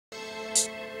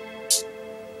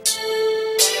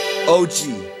OG,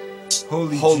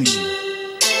 Holy G.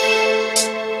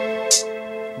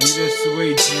 Lead us the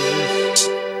way, Jesus.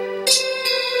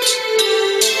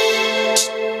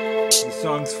 This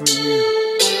song's for you.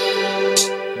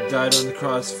 You died on the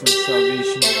cross for the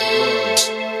salvation of the world.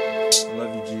 I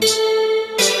love you,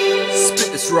 Jesus. Spit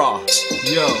this raw.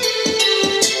 Yo,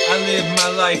 I live my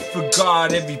life for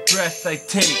God every breath I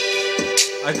take.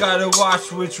 I gotta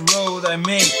watch which road I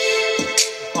make.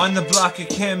 On the block I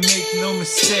can't make no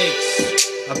mistakes.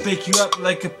 I bake you up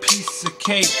like a piece of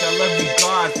cake. I love you,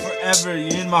 God, forever.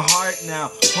 You're in my heart now.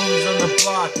 Homies on the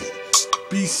block.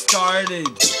 Be started.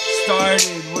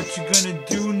 What you gonna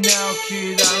do now,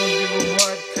 kid? I don't give a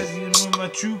what, cause you know my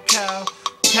true cow.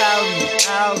 Cali,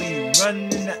 alley,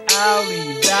 running in the alley,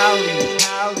 valley,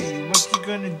 pally. What you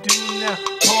gonna do now,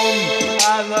 homie?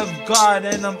 I love God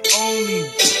and I'm only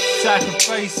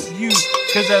sacrifice you,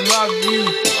 cause I love you.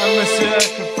 I'm a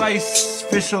sacrifice,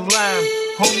 official lamb.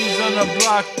 Homies on the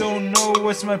block don't know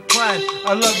what's my plan.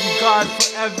 I love you, God,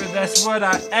 forever, that's what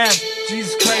I am.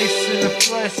 Jesus Christ in the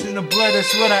flesh, in the blood,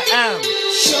 that's what I am.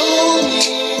 Show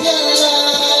me the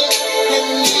light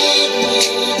and lead me,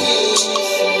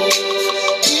 Jesus.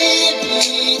 Give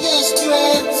me the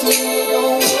strength to go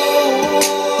on.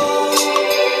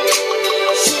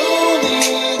 Show me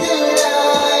the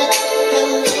light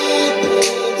and lead me,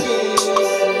 Jesus.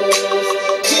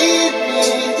 Give me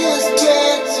the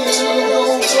strength to go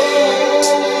on.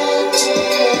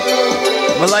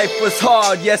 My life was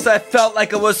hard, yes, I felt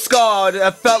like I was scarred. I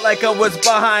felt like I was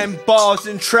behind bars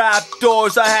and trap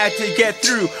doors I had to get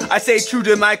through. I stay true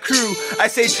to my crew, I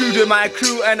stay true to my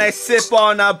crew, and I sip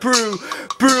on a brew,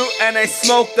 and I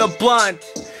smoke the blunt.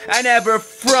 I never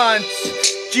front.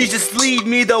 Jesus, lead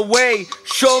me the way,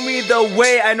 show me the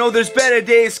way. I know there's better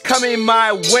days coming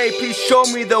my way. Please show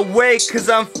me the way, cause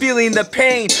I'm feeling the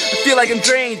pain. I feel like I'm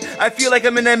drained, I feel like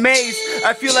I'm in a maze.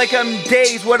 I feel like I'm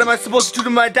dazed. What am I supposed to do to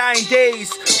my dying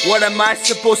days? What am I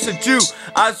supposed to do?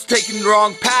 I was taking the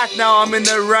wrong path, now I'm in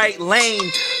the right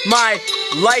lane. My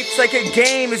life's like a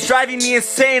game, it's driving me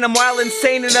insane. I'm wild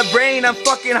insane in the brain, I'm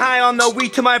fucking high on the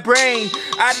weed to my brain.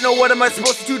 I don't know what am I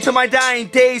supposed to do to my dying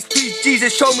days. Please,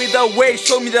 Jesus, show me the way,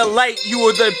 show me the light. You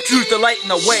are the truth, the light,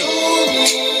 and the way. Show me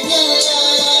the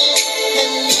light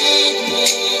and lead me,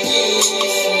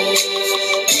 Jesus.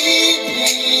 Give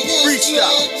me the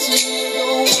Freestyle. strength to go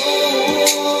on.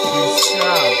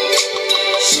 Freestyle.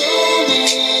 Show me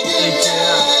the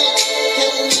light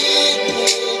and lead me,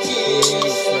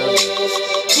 Jesus.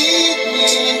 Give me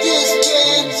the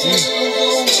strength to go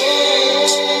on.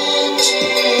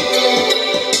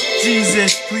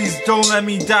 Jesus, please don't let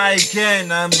me die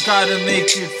again. I'm gotta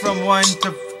make it from 1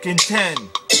 to fucking 10.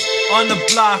 On the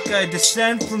block I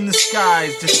descend from the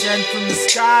skies. Descend from the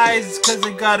skies cause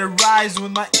I gotta rise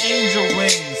with my angel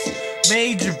wings.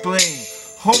 Major bling.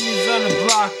 Homies on the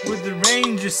block with the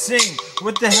rangers sing.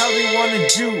 What the hell they wanna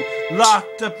do?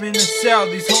 Locked up in a cell.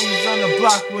 These homies on the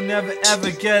block will never ever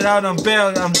get out on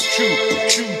bail. I'm true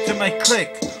to my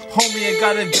clique. Homie, I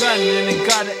got a gun and I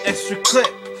got an extra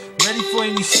clip. Ready for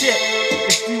any shit.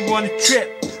 If you wanna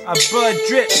trip, I blood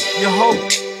drip your whole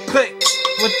clique.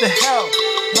 What the hell?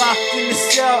 Locked in the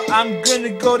cell, I'm gonna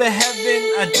go to heaven.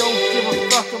 I don't give a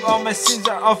fuck if all my sins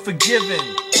are all forgiven.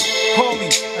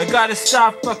 Homie, I gotta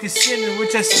stop fucking sinning,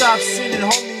 which I stopped sinning.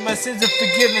 Homie, my sins are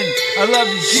forgiven. I love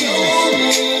you, Jesus. Show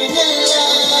me the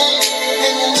light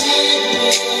and lead me,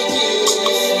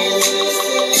 Jesus.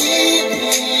 Give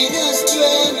me the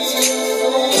strength to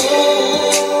go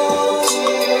on.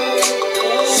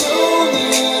 Show me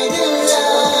the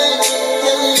light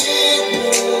and lead me,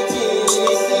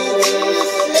 Jesus.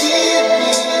 Give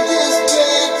me the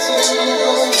strength to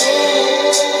go on.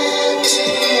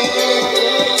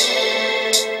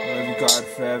 I love you, God,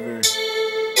 forever.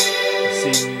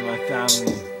 Save me and my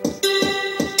family.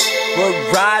 We're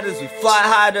riders, we fly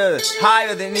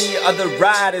higher than any other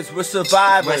riders. We're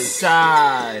survivors. West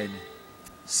Side.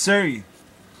 Surrey.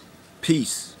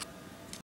 Peace.